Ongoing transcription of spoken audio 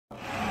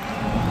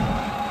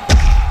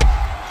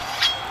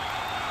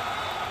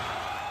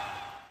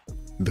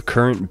The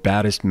current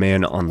baddest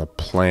man on the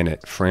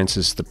planet,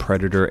 Francis the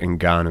Predator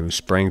Ngannou,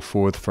 sprang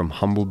forth from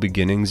humble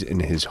beginnings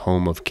in his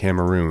home of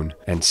Cameroon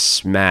and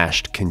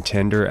smashed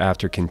contender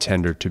after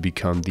contender to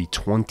become the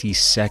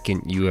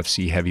 22nd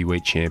UFC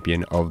heavyweight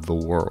champion of the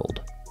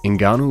world.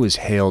 Ngannou is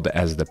hailed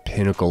as the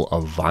pinnacle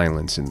of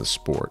violence in the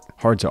sport.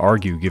 Hard to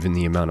argue given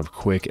the amount of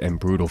quick and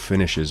brutal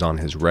finishes on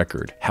his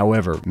record.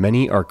 However,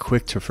 many are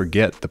quick to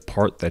forget the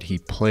part that he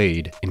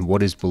played in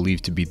what is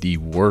believed to be the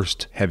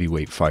worst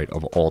heavyweight fight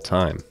of all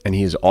time. And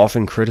he is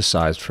often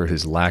criticized for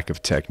his lack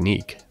of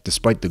technique.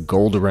 Despite the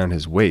gold around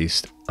his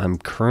waist, I'm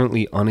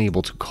currently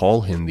unable to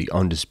call him the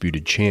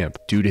undisputed champ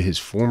due to his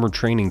former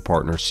training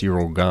partner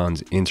Ciryl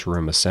Gane's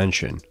interim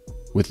ascension.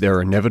 With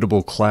their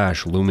inevitable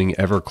clash looming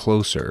ever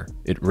closer,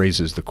 it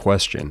raises the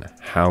question,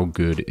 how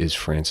good is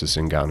Francis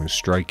Ngannou's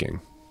striking?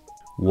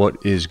 What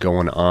is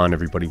going on,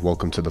 everybody?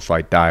 Welcome to the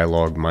Fight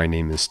Dialogue. My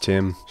name is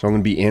Tim. So I'm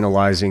going to be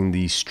analyzing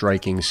the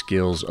striking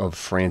skills of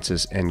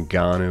Francis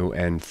Ngannou,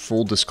 and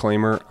full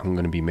disclaimer, I'm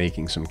going to be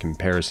making some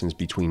comparisons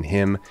between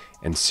him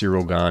and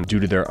Ciryl Gane due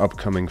to their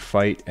upcoming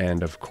fight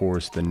and, of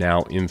course, the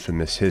now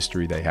infamous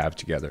history they have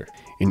together.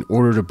 In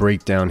order to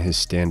break down his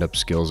stand-up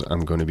skills,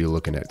 I'm going to be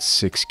looking at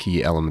 6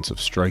 key elements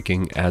of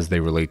striking as they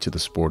relate to the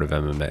sport of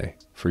MMA.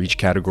 For each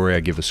category, I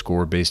give a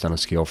score based on a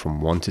scale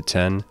from 1 to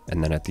 10,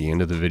 and then at the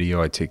end of the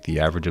video, I take the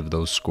average of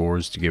those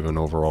scores to give an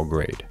overall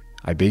grade.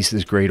 I base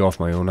this grade off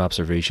my own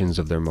observations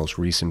of their most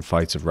recent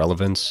fights of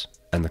relevance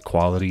and the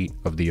quality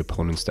of the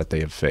opponents that they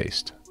have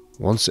faced.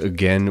 Once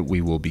again, we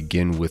will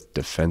begin with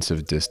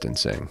defensive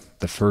distancing.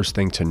 The first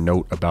thing to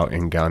note about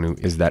Ngannou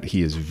is that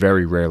he is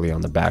very rarely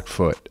on the back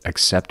foot,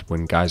 except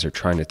when guys are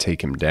trying to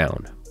take him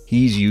down.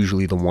 He's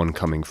usually the one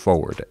coming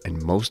forward,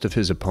 and most of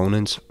his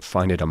opponents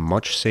find it a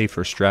much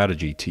safer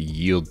strategy to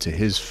yield to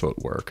his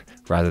footwork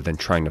rather than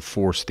trying to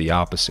force the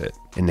opposite.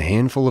 In the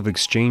handful of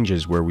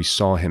exchanges where we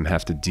saw him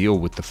have to deal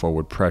with the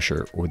forward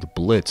pressure or the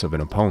blitz of an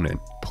opponent,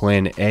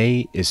 plan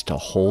A is to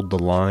hold the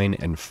line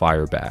and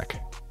fire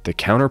back. The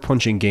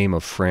counterpunching game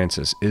of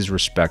Francis is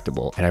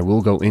respectable, and I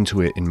will go into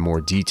it in more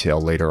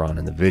detail later on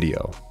in the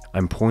video.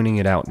 I'm pointing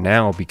it out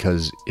now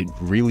because it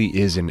really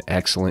is an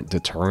excellent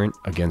deterrent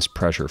against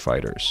pressure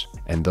fighters,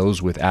 and those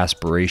with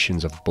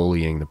aspirations of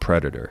bullying the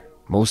predator.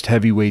 Most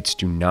heavyweights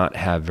do not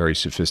have very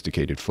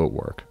sophisticated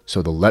footwork,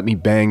 so the let me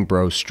bang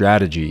bro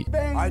strategy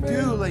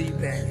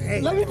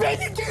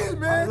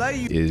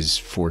is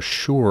for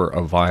sure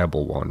a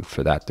viable one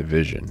for that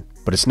division.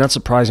 But it's not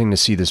surprising to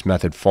see this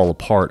method fall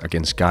apart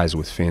against guys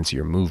with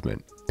fancier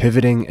movement.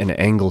 Pivoting and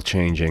angle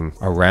changing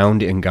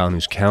around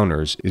Ngannou's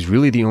counters is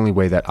really the only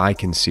way that I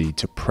can see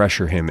to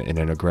pressure him in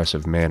an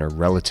aggressive manner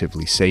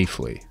relatively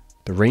safely.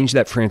 The range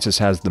that Francis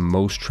has the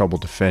most trouble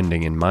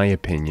defending, in my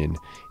opinion,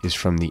 is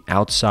from the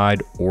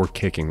outside or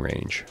kicking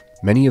range.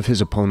 Many of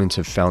his opponents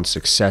have found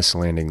success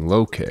landing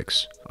low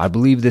kicks. I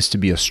believe this to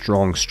be a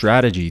strong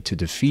strategy to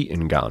defeat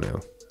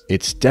Ngannou.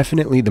 It's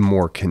definitely the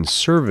more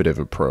conservative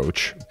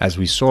approach, as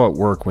we saw it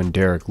work when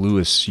Derek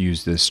Lewis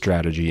used this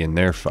strategy in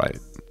their fight.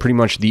 Pretty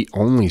much the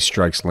only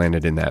strikes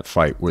landed in that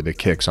fight were the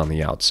kicks on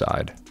the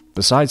outside.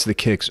 Besides the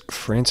kicks,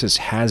 Francis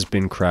has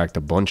been cracked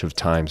a bunch of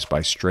times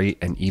by straight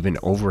and even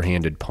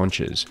overhanded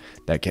punches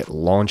that get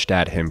launched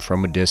at him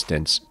from a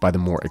distance by the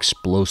more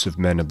explosive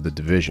men of the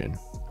division.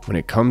 When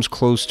it comes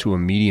close to a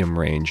medium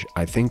range,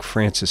 I think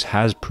Francis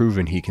has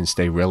proven he can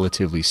stay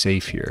relatively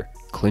safe here,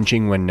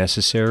 clinching when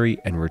necessary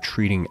and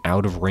retreating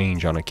out of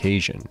range on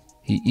occasion.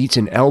 He eats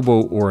an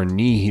elbow or a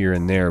knee here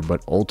and there,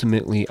 but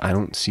ultimately I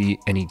don't see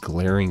any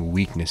glaring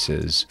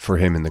weaknesses for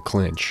him in the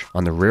clinch.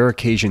 On the rare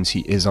occasions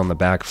he is on the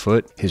back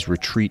foot, his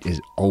retreat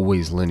is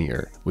always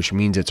linear, which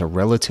means it's a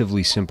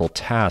relatively simple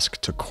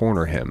task to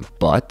corner him.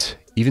 But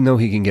even though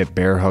he can get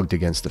bear hugged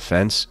against the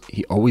fence,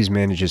 he always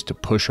manages to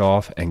push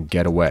off and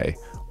get away,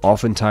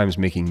 oftentimes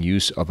making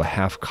use of a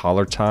half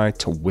collar tie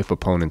to whip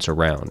opponents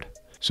around.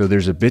 So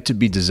there's a bit to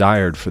be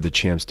desired for the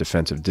champ's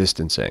defensive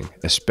distancing,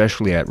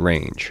 especially at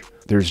range.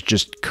 There's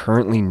just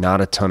currently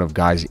not a ton of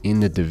guys in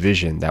the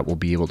division that will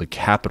be able to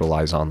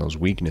capitalize on those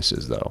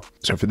weaknesses though.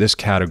 So for this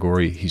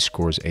category, he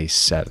scores a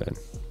 7.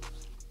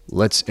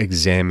 Let's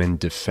examine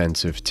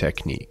defensive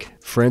technique.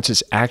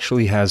 Francis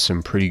actually has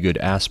some pretty good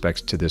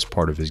aspects to this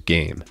part of his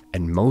game,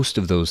 and most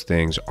of those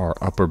things are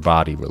upper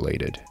body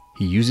related.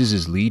 He uses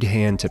his lead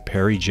hand to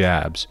parry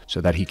jabs so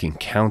that he can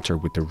counter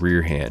with the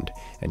rear hand,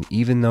 and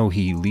even though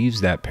he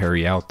leaves that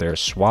parry out there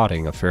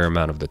swatting a fair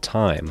amount of the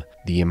time,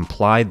 the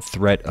implied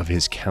threat of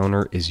his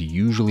counter is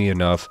usually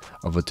enough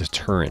of a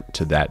deterrent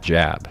to that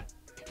jab.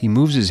 He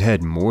moves his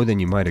head more than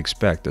you might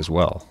expect as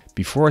well.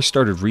 Before I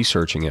started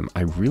researching him,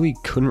 I really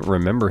couldn't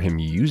remember him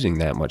using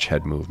that much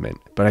head movement,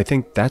 but I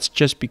think that's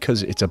just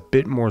because it's a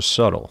bit more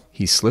subtle.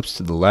 He slips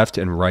to the left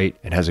and right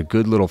and has a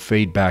good little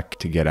fade back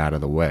to get out of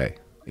the way.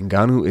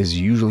 Ngannou is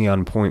usually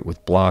on point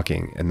with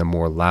blocking and the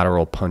more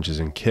lateral punches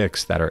and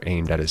kicks that are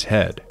aimed at his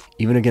head,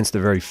 even against the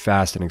very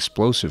fast and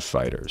explosive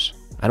fighters.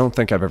 I don't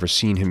think I've ever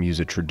seen him use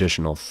a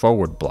traditional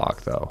forward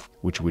block though,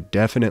 which would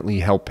definitely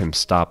help him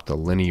stop the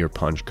linear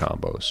punch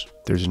combos.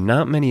 There's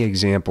not many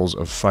examples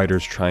of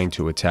fighters trying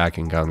to attack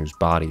Ngannou's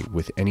body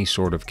with any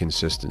sort of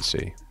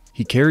consistency.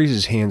 He carries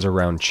his hands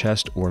around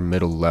chest or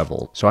middle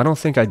level, so I don't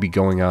think I'd be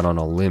going out on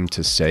a limb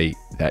to say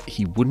that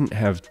he wouldn't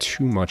have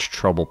too much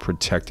trouble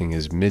protecting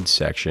his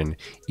midsection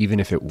even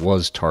if it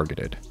was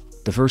targeted.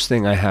 The first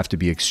thing I have to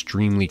be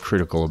extremely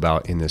critical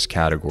about in this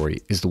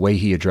category is the way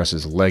he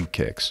addresses leg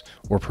kicks,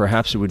 or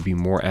perhaps it would be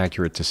more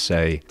accurate to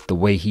say the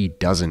way he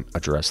doesn't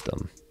address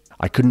them.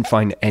 I couldn't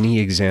find any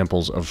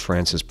examples of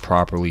Francis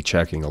properly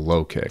checking a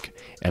low kick,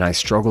 and I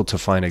struggled to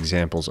find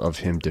examples of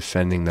him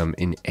defending them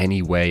in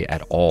any way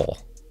at all.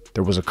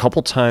 There was a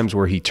couple times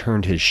where he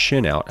turned his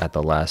shin out at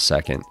the last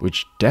second,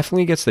 which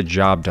definitely gets the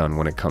job done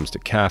when it comes to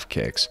calf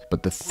kicks,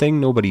 but the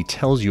thing nobody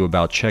tells you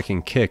about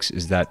checking kicks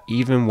is that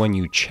even when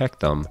you check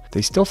them,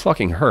 they still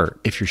fucking hurt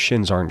if your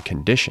shins aren't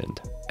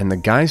conditioned. And the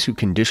guys who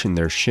condition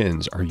their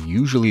shins are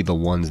usually the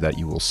ones that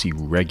you will see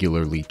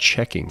regularly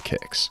checking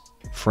kicks.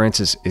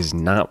 Francis is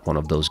not one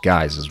of those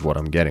guys is what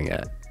I'm getting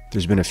at.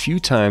 There's been a few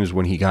times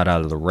when he got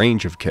out of the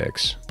range of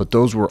kicks, but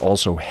those were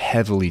also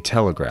heavily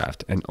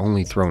telegraphed and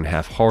only thrown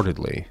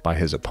half-heartedly by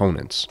his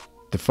opponents.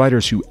 The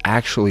fighters who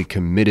actually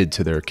committed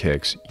to their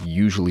kicks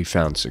usually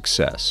found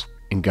success.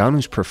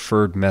 Ngannou's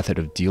preferred method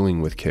of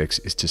dealing with kicks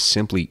is to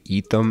simply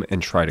eat them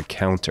and try to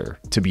counter.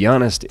 To be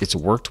honest, it's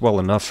worked well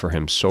enough for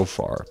him so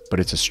far, but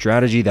it's a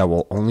strategy that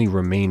will only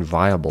remain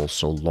viable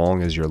so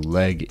long as your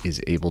leg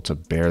is able to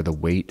bear the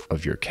weight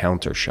of your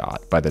counter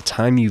shot. By the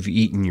time you've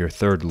eaten your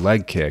third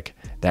leg kick,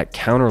 that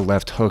counter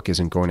left hook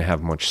isn't going to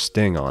have much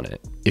sting on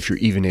it, if you're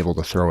even able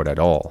to throw it at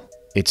all.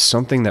 It's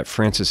something that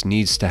Francis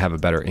needs to have a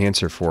better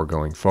answer for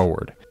going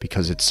forward,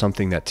 because it's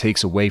something that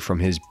takes away from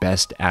his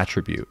best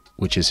attribute,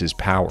 which is his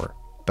power.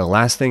 The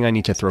last thing I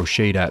need to throw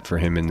shade at for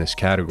him in this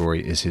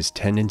category is his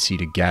tendency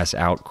to gas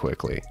out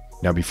quickly.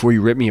 Now, before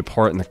you rip me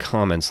apart in the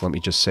comments, let me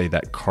just say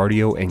that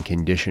cardio and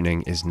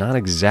conditioning is not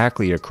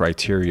exactly a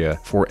criteria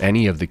for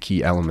any of the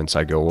key elements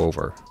I go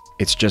over.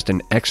 It's just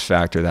an X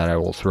factor that I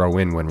will throw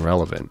in when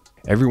relevant.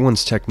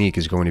 Everyone's technique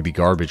is going to be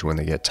garbage when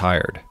they get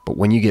tired, but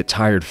when you get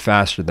tired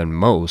faster than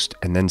most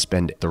and then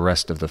spend the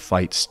rest of the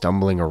fight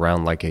stumbling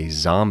around like a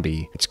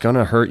zombie, it's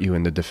gonna hurt you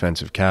in the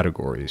defensive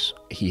categories.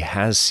 He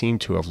has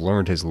seemed to have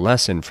learned his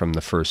lesson from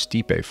the first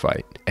Stipe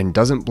fight, and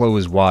doesn't blow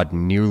his wad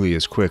nearly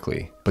as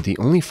quickly, but the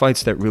only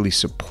fights that really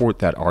support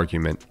that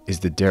argument is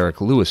the Derek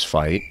Lewis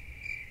fight,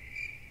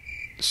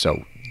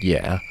 so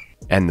yeah,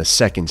 and the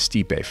second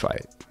Stipe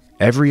fight.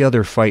 Every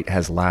other fight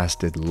has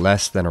lasted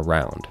less than a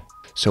round,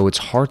 so it's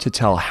hard to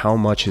tell how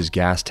much his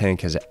gas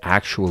tank has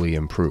actually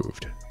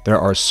improved. There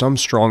are some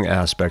strong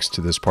aspects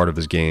to this part of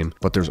his game,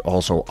 but there's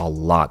also a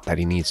lot that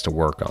he needs to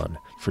work on.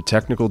 For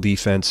technical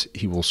defense,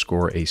 he will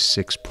score a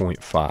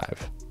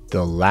 6.5.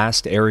 The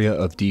last area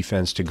of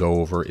defense to go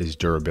over is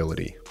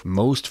durability.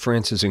 Most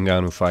Francis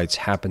Ngannou fights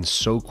happen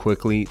so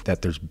quickly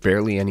that there's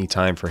barely any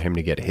time for him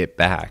to get hit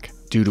back.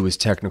 Due to his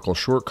technical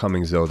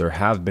shortcomings though, there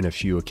have been a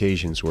few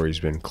occasions where he's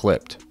been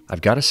clipped.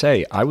 I've got to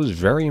say, I was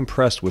very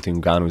impressed with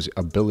Ngannou's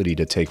ability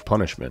to take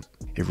punishment.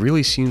 It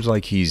really seems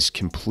like he's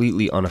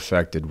completely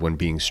unaffected when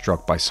being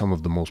struck by some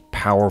of the most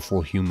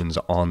powerful humans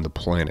on the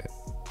planet,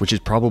 which is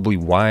probably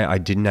why I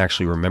didn't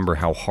actually remember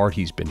how hard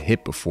he's been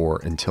hit before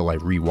until I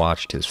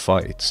rewatched his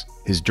fights.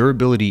 His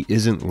durability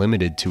isn't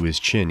limited to his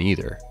chin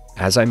either.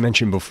 As I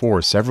mentioned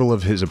before, several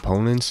of his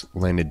opponents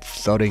landed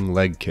thudding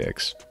leg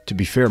kicks. To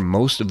be fair,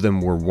 most of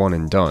them were one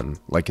and done,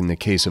 like in the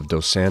case of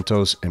Dos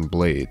Santos and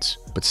Blades,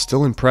 but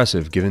still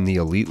impressive given the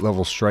elite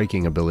level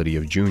striking ability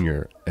of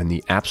Junior and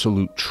the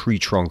absolute tree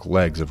trunk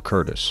legs of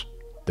Curtis.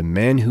 The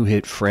man who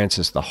hit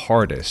Francis the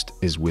hardest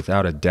is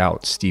without a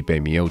doubt Stipe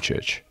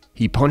Miocic.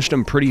 He punched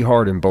him pretty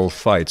hard in both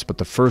fights, but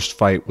the first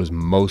fight was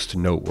most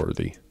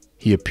noteworthy.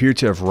 He appeared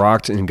to have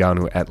rocked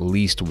Ngannou at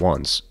least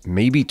once,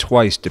 maybe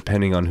twice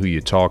depending on who you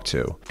talk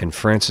to, and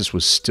Francis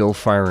was still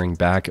firing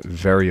back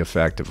very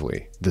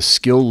effectively. The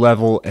skill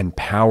level and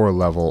power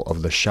level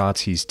of the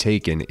shots he's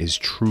taken is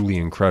truly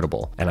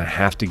incredible, and I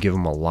have to give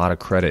him a lot of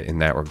credit in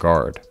that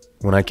regard.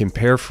 When I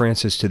compare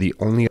Francis to the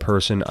only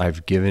person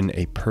I've given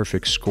a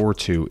perfect score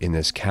to in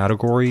this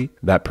category,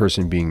 that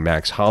person being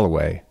Max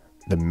Holloway,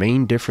 the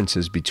main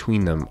differences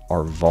between them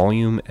are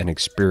volume and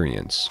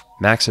experience.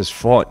 Max has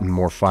fought in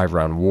more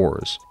 5-round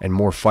wars, and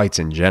more fights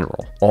in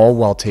general, all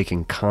while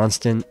taking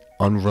constant,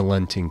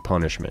 unrelenting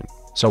punishment.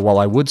 So while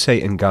I would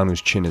say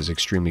Ngannou's chin is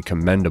extremely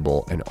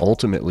commendable and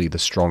ultimately the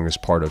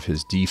strongest part of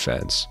his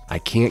defense, I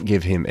can't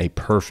give him a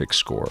perfect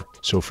score,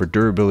 so for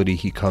durability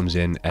he comes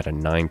in at a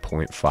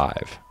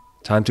 9.5.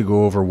 Time to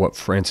go over what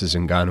Francis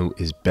Ngannou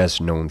is best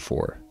known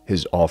for,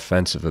 his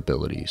offensive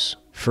abilities.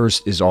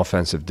 First is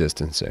offensive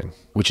distancing,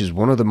 which is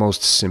one of the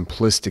most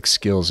simplistic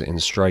skills in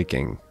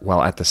striking,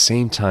 while at the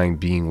same time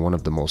being one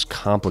of the most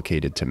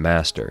complicated to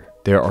master.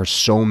 There are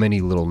so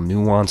many little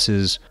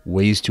nuances,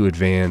 ways to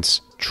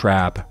advance,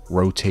 trap,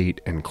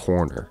 rotate, and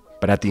corner.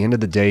 But at the end of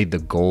the day, the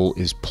goal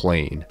is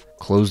plain: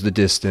 close the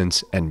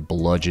distance and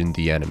bludgeon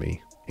the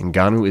enemy.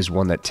 Ngannou is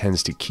one that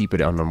tends to keep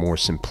it on the more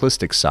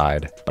simplistic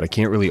side, but I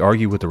can't really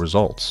argue with the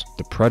results.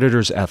 The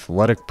Predator's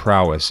athletic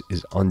prowess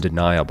is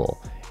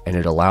undeniable, and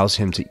it allows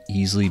him to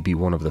easily be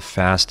one of the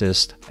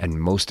fastest and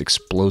most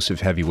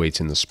explosive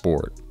heavyweights in the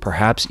sport,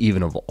 perhaps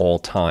even of all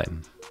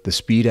time. The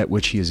speed at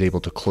which he is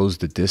able to close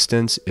the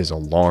distance is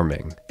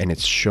alarming, and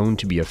it's shown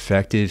to be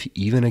effective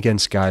even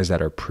against guys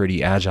that are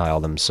pretty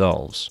agile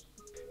themselves.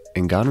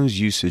 Ngannou's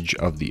usage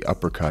of the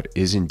uppercut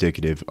is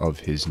indicative of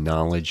his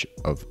knowledge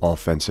of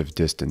offensive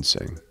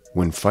distancing.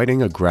 When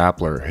fighting a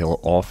grappler, he'll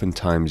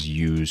oftentimes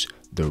use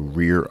the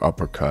rear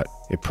uppercut.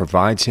 It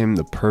provides him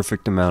the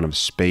perfect amount of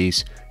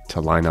space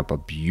to line up a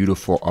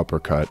beautiful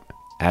uppercut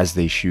as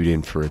they shoot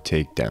in for a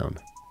takedown.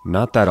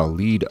 Not that a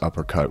lead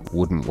uppercut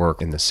wouldn't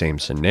work in the same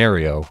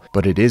scenario,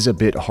 but it is a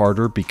bit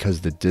harder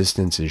because the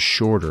distance is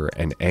shorter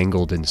and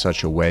angled in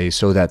such a way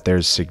so that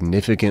there's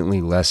significantly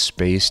less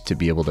space to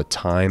be able to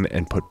time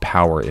and put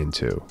power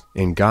into.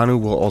 Ngannou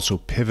will also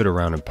pivot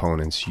around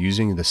opponents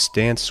using the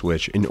stance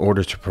switch in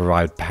order to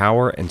provide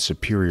power and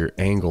superior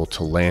angle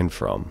to land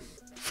from.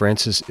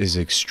 Francis is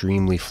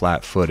extremely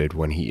flat-footed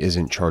when he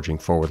isn't charging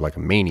forward like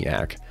a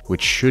maniac,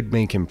 which should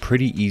make him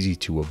pretty easy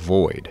to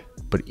avoid.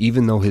 But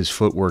even though his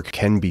footwork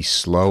can be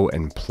slow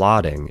and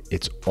plodding,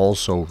 it's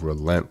also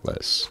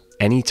relentless.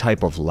 Any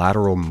type of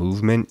lateral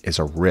movement is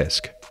a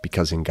risk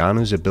because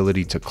Ngannou's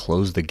ability to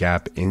close the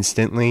gap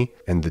instantly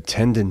and the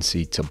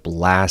tendency to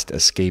blast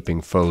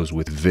escaping foes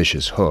with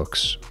vicious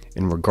hooks.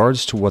 In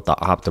regards to what the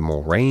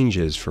optimal range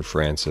is for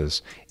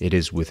Francis, it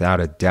is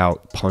without a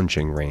doubt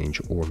punching range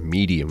or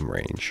medium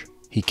range.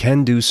 He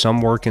can do some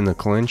work in the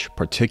clinch,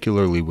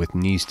 particularly with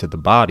knees to the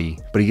body,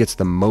 but he gets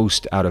the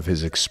most out of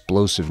his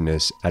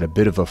explosiveness at a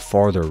bit of a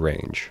farther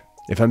range.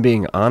 If I'm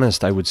being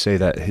honest, I would say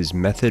that his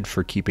method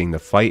for keeping the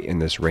fight in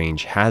this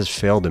range has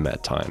failed him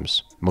at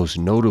times, most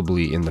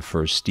notably in the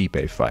first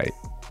Stipe fight.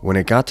 When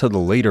it got to the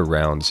later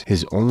rounds,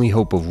 his only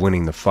hope of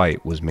winning the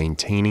fight was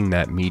maintaining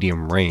that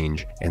medium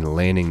range and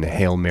landing the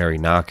Hail Mary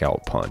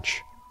knockout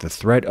punch. The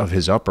threat of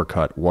his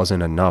uppercut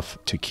wasn't enough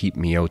to keep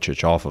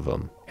Miocic off of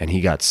him, and he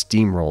got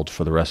steamrolled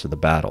for the rest of the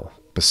battle.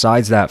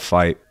 Besides that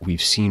fight,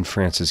 we've seen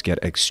Francis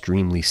get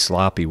extremely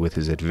sloppy with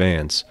his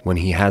advance when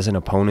he has an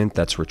opponent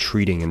that's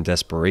retreating in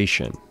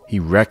desperation. He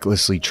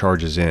recklessly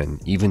charges in,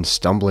 even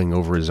stumbling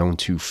over his own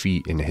 2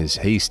 feet in his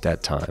haste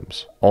at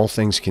times. All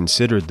things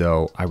considered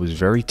though, I was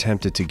very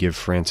tempted to give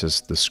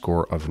Francis the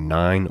score of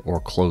 9 or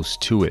close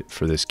to it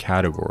for this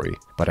category,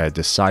 but I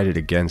decided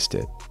against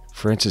it.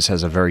 Francis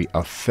has a very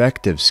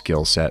effective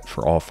skill set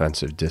for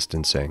offensive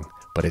distancing,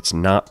 but it's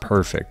not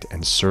perfect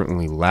and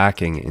certainly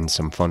lacking in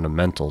some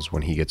fundamentals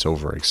when he gets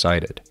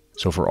overexcited.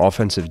 So for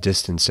offensive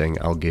distancing,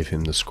 I'll give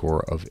him the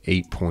score of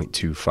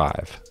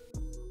 8.25.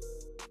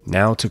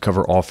 Now to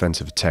cover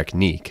offensive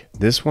technique.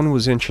 This one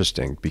was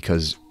interesting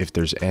because if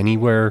there's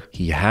anywhere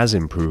he has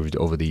improved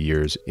over the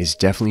years, it's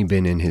definitely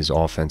been in his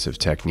offensive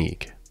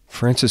technique.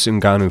 Francis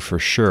Ngannou for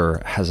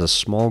sure has a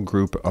small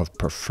group of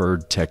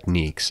preferred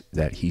techniques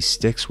that he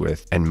sticks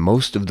with, and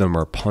most of them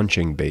are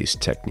punching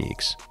based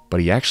techniques, but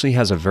he actually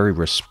has a very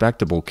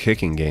respectable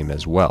kicking game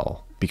as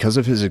well. Because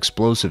of his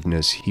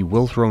explosiveness, he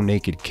will throw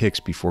naked kicks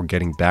before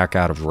getting back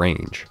out of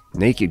range.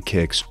 Naked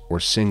kicks or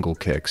single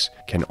kicks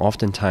can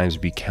oftentimes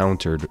be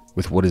countered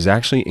with what is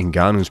actually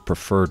Ngannou's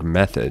preferred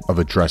method of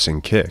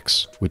addressing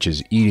kicks, which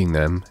is eating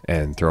them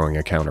and throwing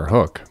a counter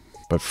hook.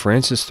 But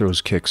Francis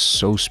throws kicks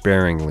so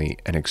sparingly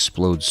and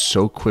explodes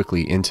so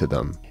quickly into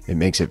them, it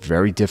makes it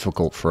very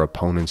difficult for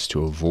opponents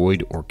to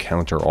avoid or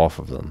counter off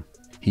of them.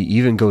 He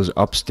even goes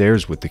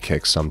upstairs with the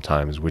kicks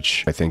sometimes,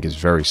 which I think is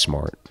very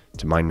smart.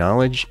 To my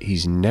knowledge,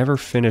 he's never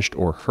finished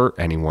or hurt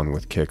anyone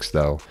with kicks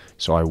though,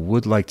 so I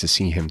would like to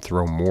see him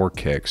throw more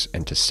kicks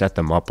and to set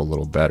them up a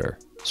little better.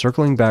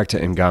 Circling back to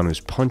Ngannou's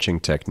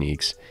punching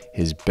techniques,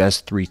 his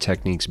best 3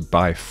 techniques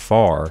by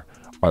far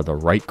are the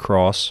right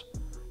cross,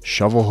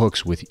 shovel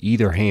hooks with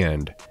either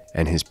hand,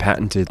 and his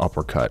patented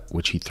uppercut,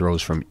 which he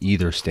throws from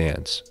either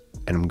stance.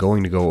 And I'm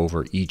going to go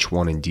over each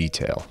one in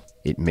detail.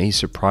 It may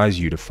surprise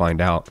you to find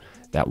out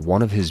that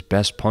one of his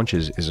best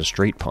punches is a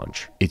straight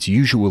punch. It's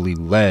usually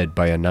led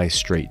by a nice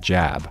straight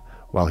jab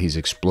while he's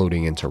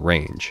exploding into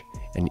range.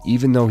 And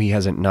even though he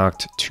hasn't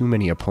knocked too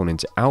many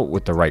opponents out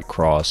with the right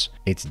cross,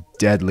 it's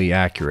deadly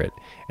accurate,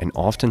 and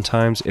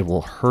oftentimes it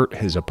will hurt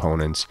his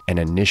opponents and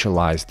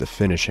initialize the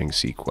finishing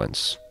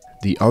sequence.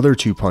 The other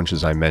 2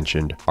 punches I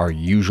mentioned are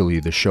usually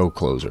the show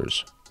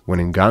closers. When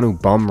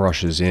Ngannou bum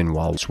rushes in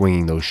while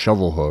swinging those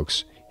shovel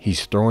hooks,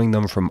 he's throwing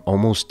them from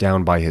almost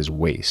down by his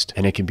waist,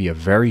 and it can be a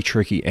very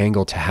tricky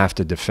angle to have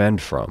to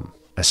defend from,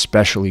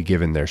 especially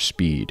given their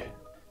speed.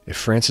 If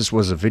Francis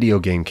was a video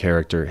game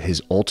character,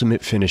 his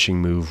ultimate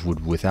finishing move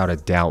would without a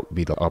doubt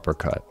be the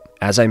uppercut.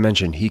 As I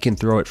mentioned, he can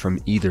throw it from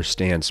either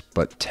stance,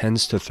 but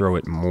tends to throw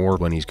it more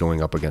when he's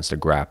going up against a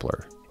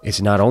grappler.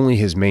 It's not only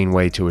his main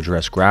way to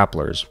address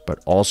grapplers, but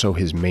also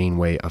his main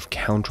way of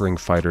countering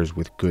fighters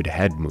with good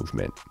head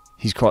movement.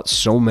 He's caught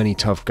so many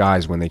tough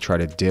guys when they try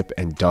to dip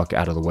and duck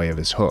out of the way of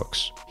his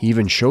hooks. He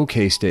even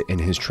showcased it in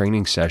his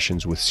training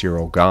sessions with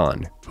Ciryl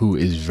Gane, who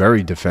is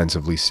very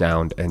defensively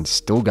sound and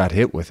still got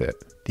hit with it.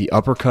 The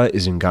uppercut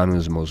is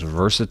Ngannou's most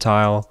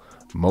versatile,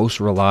 most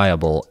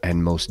reliable,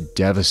 and most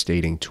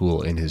devastating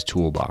tool in his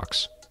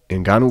toolbox.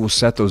 Ngannou will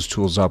set those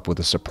tools up with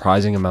a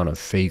surprising amount of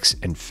fakes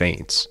and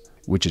feints,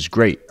 which is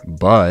great,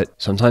 but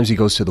sometimes he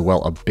goes to the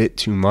well a bit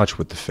too much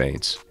with the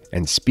feints.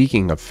 And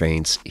speaking of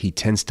feints, he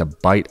tends to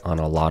bite on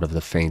a lot of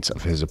the feints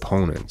of his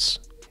opponents.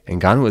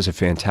 Ngannou is a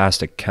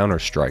fantastic counter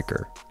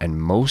striker,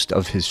 and most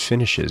of his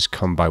finishes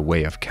come by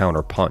way of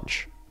counter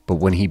punch. But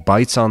when he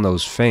bites on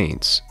those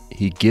feints,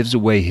 he gives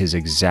away his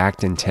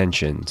exact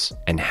intentions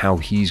and how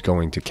he's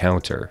going to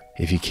counter.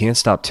 If he can't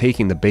stop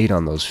taking the bait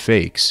on those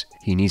fakes,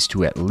 he needs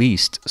to at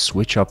least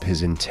switch up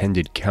his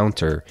intended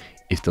counter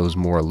if those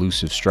more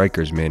elusive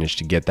strikers manage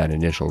to get that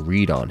initial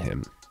read on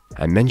him.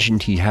 I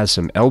mentioned he has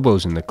some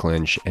elbows in the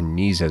clinch and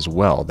knees as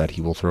well that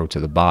he will throw to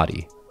the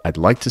body. I'd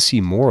like to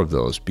see more of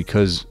those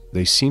because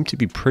they seem to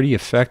be pretty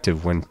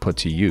effective when put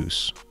to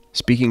use.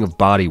 Speaking of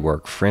body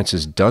work,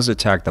 Francis does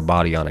attack the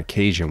body on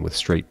occasion with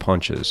straight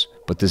punches,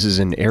 but this is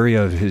an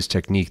area of his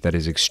technique that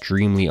is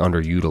extremely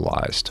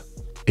underutilized.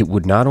 It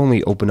would not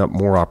only open up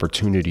more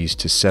opportunities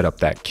to set up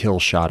that kill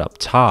shot up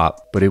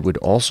top, but it would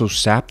also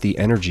sap the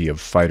energy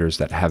of fighters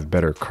that have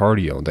better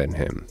cardio than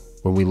him.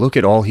 When we look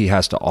at all he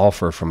has to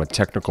offer from a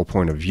technical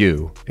point of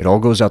view, it all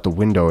goes out the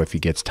window if he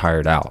gets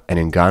tired out, and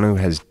Ngannou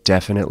has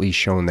definitely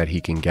shown that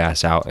he can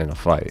gas out in a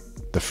fight.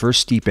 The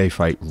first Stipe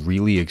fight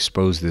really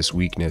exposed this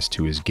weakness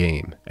to his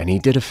game, and he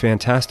did a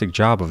fantastic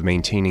job of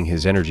maintaining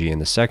his energy in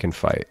the second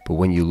fight. But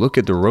when you look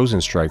at the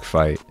Rosenstrike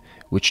fight,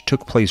 which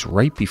took place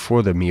right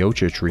before the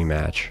Miocic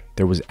rematch,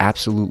 there was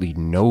absolutely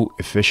no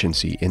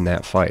efficiency in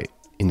that fight.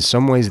 In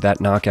some ways,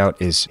 that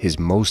knockout is his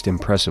most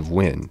impressive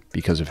win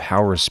because of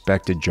how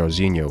respected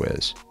Jairzinho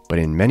is. But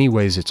in many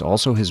ways, it's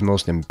also his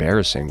most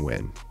embarrassing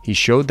win. He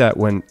showed that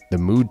when the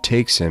mood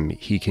takes him,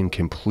 he can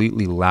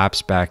completely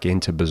lapse back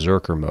into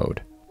berserker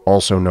mode,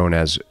 also known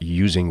as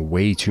using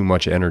way too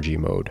much energy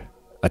mode.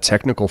 A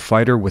technical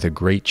fighter with a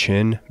great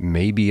chin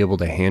may be able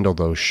to handle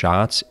those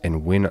shots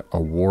and win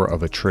a war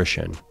of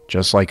attrition,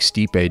 just like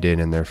Stipe did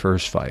in their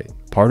first fight.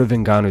 Part of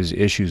Ngannou's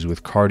issues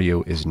with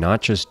cardio is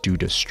not just due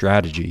to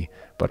strategy,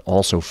 but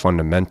also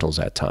fundamentals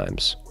at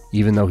times.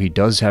 Even though he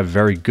does have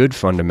very good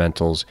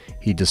fundamentals,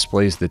 he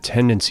displays the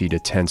tendency to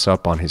tense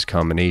up on his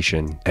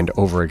combination and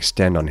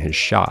overextend on his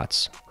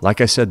shots.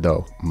 Like I said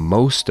though,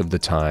 most of the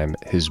time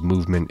his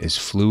movement is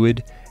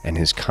fluid and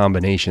his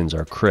combinations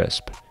are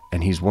crisp,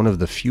 and he's one of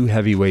the few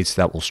heavyweights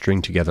that will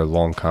string together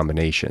long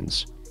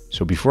combinations.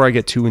 So before I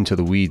get too into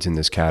the weeds in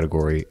this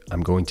category,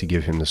 I'm going to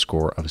give him the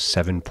score of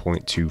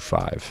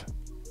 7.25.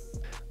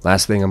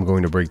 Last thing I'm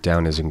going to break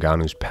down is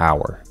Ngannou's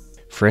power.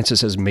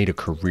 Francis has made a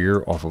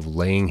career off of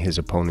laying his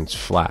opponents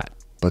flat,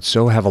 but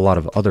so have a lot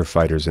of other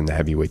fighters in the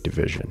heavyweight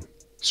division.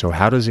 So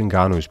how does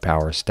Ngannou's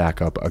power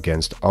stack up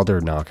against other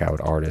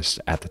knockout artists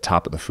at the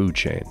top of the food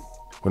chain?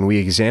 When we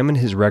examine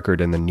his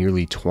record and the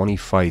nearly 20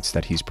 fights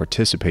that he's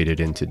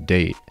participated in to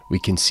date, we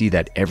can see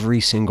that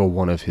every single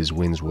one of his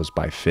wins was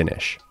by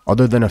finish.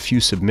 Other than a few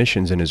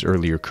submissions in his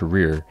earlier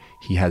career,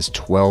 he has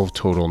 12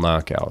 total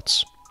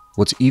knockouts.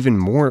 What's even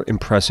more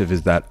impressive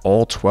is that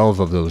all 12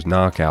 of those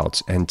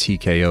knockouts and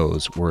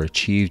TKOs were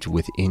achieved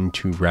within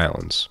 2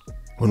 rounds.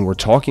 When we're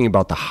talking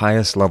about the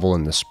highest level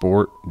in the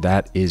sport,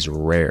 that is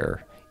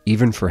rare,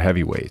 even for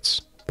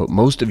heavyweights. But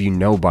most of you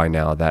know by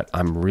now that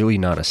I'm really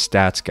not a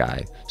stats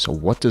guy, so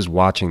what does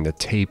watching the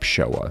tape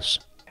show us?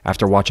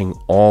 After watching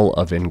all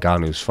of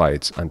Ngannou's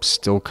fights, I'm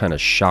still kind of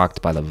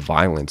shocked by the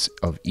violence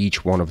of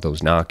each one of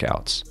those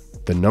knockouts.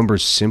 The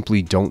numbers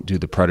simply don't do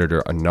the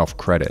Predator enough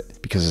credit,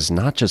 because it's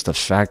not just the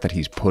fact that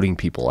he's putting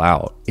people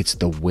out, it's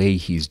the way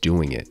he's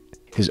doing it.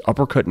 His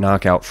uppercut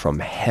knockout from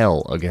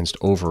hell against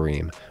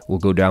Overeem will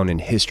go down in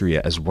history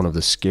as one of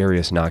the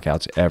scariest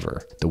knockouts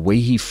ever. The way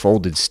he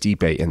folded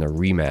Stipe in the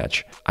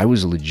rematch, I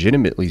was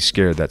legitimately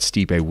scared that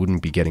Stipe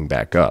wouldn't be getting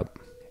back up.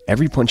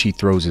 Every punch he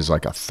throws is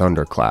like a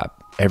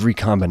thunderclap. Every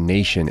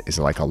combination is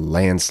like a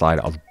landslide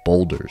of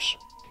boulders.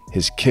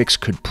 His kicks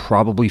could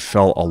probably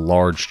fell a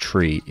large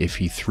tree if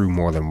he threw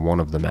more than one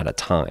of them at a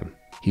time.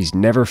 He's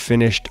never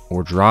finished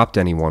or dropped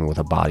anyone with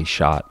a body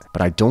shot,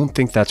 but I don't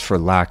think that's for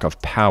lack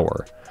of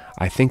power.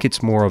 I think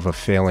it's more of a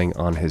failing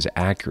on his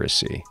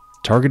accuracy.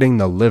 Targeting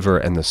the liver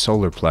and the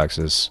solar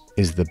plexus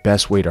is the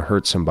best way to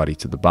hurt somebody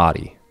to the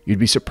body. You'd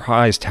be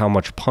surprised how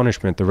much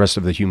punishment the rest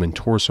of the human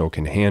torso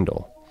can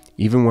handle,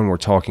 even when we're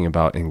talking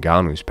about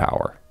Ngannou's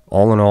power.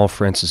 All in all,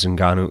 Francis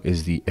Ngannou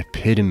is the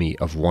epitome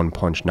of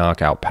one-punch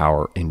knockout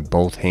power in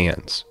both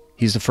hands.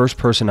 He's the first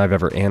person I've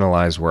ever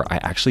analyzed where I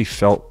actually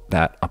felt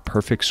that a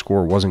perfect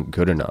score wasn't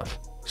good enough.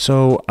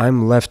 So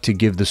I'm left to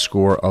give the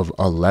score of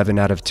 11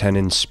 out of 10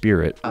 in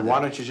spirit.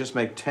 Why don't you just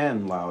make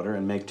 10 louder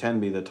and make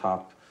 10 be the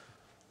top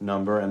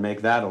number and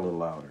make that a little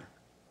louder?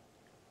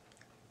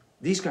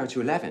 These go to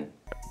 11.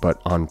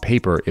 But on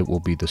paper, it will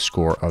be the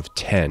score of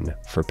 10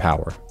 for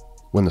power.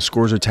 When the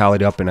scores are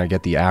tallied up and I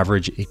get the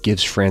average, it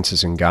gives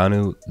Francis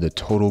Ngannou the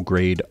total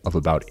grade of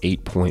about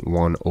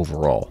 8.1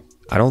 overall.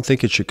 I don't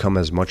think it should come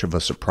as much of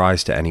a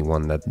surprise to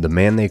anyone that the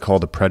man they call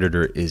the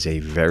Predator is a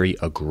very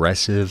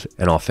aggressive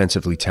and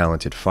offensively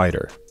talented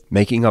fighter,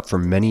 making up for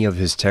many of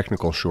his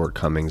technical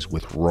shortcomings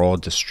with raw,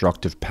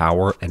 destructive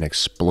power and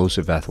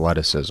explosive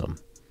athleticism.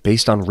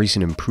 Based on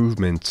recent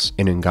improvements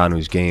in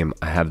Ngannou's game,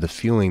 I have the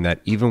feeling that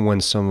even when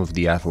some of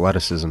the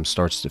athleticism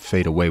starts to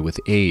fade away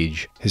with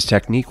age, his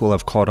technique will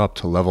have caught up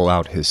to level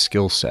out his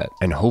skill set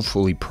and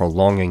hopefully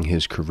prolonging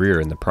his career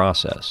in the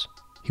process.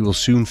 He will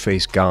soon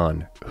face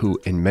Gane, who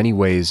in many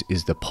ways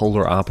is the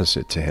polar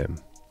opposite to him.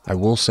 I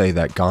will say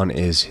that Gane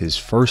is his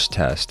first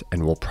test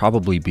and will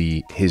probably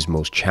be his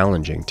most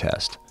challenging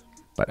test.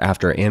 But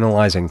after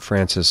analyzing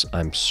Francis,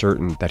 I'm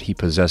certain that he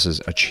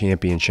possesses a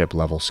championship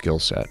level skill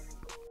set.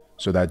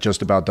 So that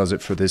just about does it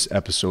for this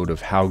episode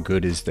of How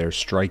Good Is Their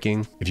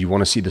Striking. If you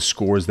want to see the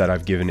scores that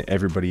I've given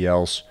everybody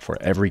else for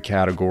every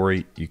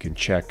category, you can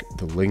check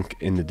the link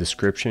in the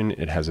description.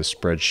 It has a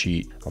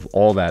spreadsheet of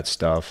all that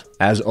stuff.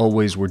 As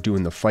always, we're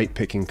doing the fight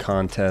picking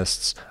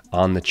contests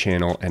on the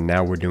channel, and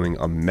now we're doing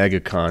a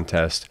mega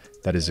contest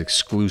that is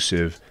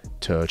exclusive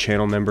to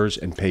channel members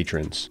and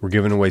patrons. We're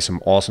giving away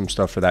some awesome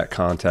stuff for that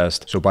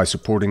contest. So by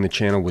supporting the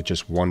channel with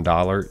just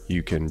 $1,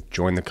 you can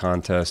join the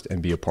contest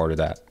and be a part of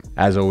that.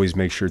 As always,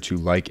 make sure to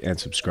like and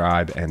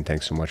subscribe, and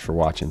thanks so much for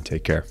watching.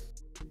 Take care.